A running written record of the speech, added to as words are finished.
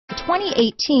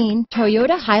2018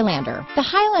 Toyota Highlander. The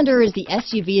Highlander is the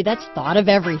SUV that's thought of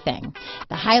everything.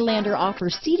 The Highlander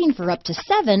offers seating for up to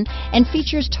 7 and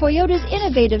features Toyota's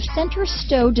innovative center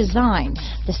stow design.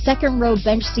 The second row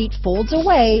bench seat folds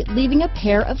away, leaving a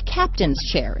pair of captain's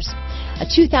chairs. A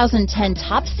 2010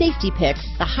 top safety pick,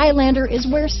 the Highlander is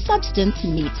where substance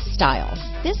meets style.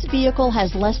 This vehicle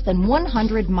has less than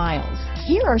 100 miles.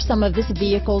 Here are some of this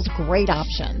vehicle's great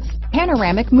options: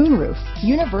 panoramic moonroof,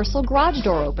 universal garage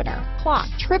door opener, clock,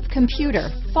 trip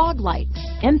computer, fog lights,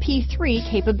 MP3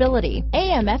 capability,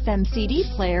 AM/FM CD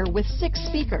player with 6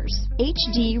 speakers,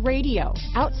 HD radio,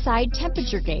 outside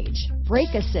temperature gauge,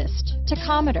 brake assist,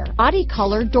 tachometer, body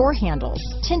color door handles,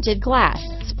 tinted glass,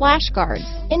 splash guards,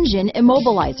 engine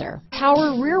immobilizer,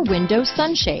 power rear window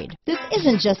sunshade. This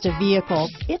isn't just a vehicle,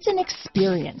 it's an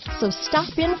experience. So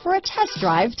stop in for a test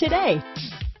drive today.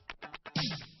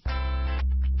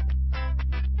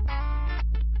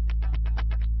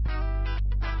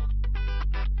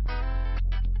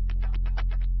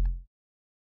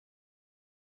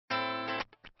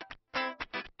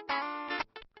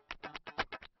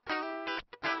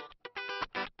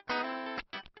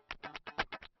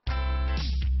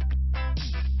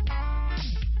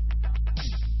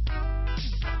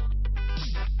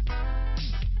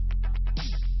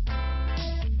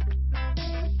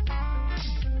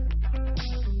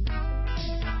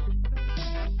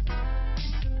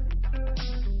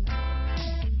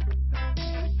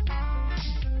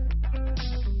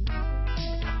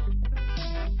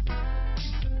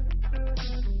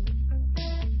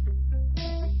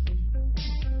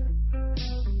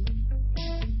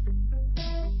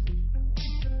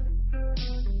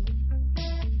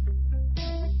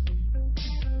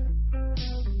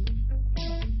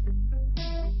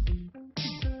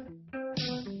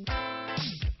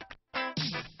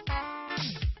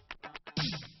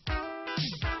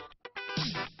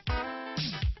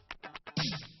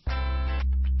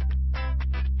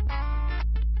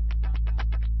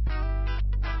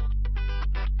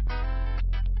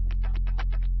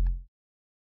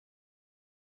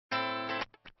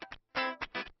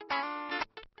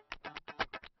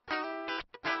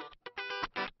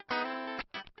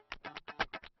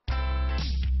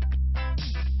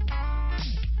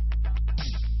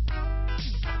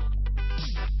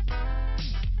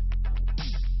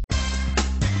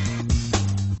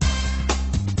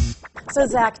 So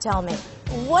Zach, tell me,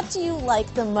 what do you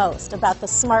like the most about the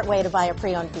smart way to buy a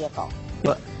pre-owned vehicle?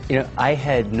 Well, I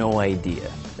had no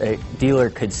idea a dealer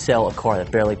could sell a car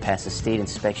that barely passed a state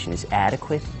inspection is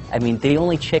adequate. I mean, they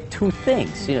only check 2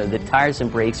 things. The tires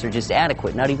and brakes are just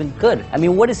adequate, not even good. I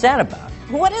mean, what is that about?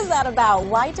 What is that about?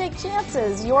 Why take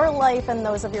chances? Your life and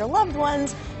those of your loved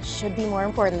ones should be more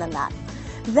important than that.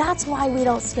 That's why we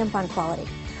don't skimp on quality.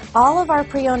 All of our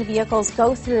pre-owned vehicles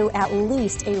go through at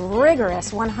least a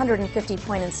rigorous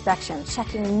 150-point inspection,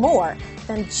 checking more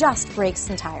than just brakes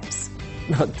and tires.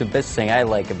 The best thing I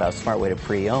like about Smart Way to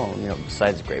Pre-Own,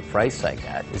 besides the great price I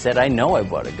got, is that I know I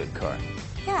bought a good car.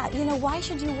 Yeah, why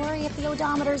should you worry if the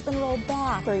odometer's been rolled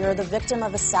back, or you're the victim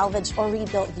of a salvaged or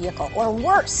rebuilt vehicle, or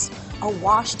worse, a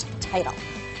washed title?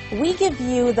 We give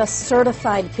you the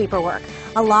certified paperwork,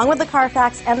 along with the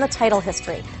Carfax and the title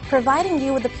history, providing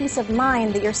you with the peace of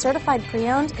mind that your certified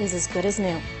pre-owned is as good as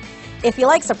new. If you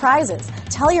like surprises,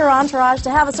 tell your entourage to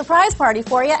have a surprise party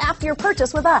for you after your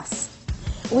purchase with us.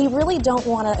 We really don't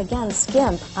want to, again,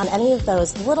 skimp on any of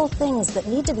those little things that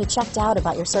need to be checked out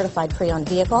about your certified pre-owned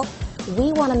vehicle.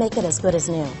 We want to make it as good as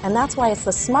new, and that's why it's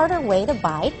the smarter way to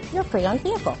buy your pre-owned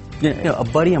vehicle. A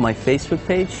buddy on my Facebook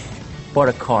page bought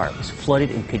a car. It was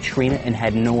flooded in Katrina and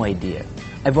had no idea.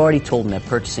 I've already told him that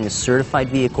purchasing a certified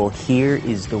vehicle here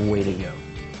is the way to go.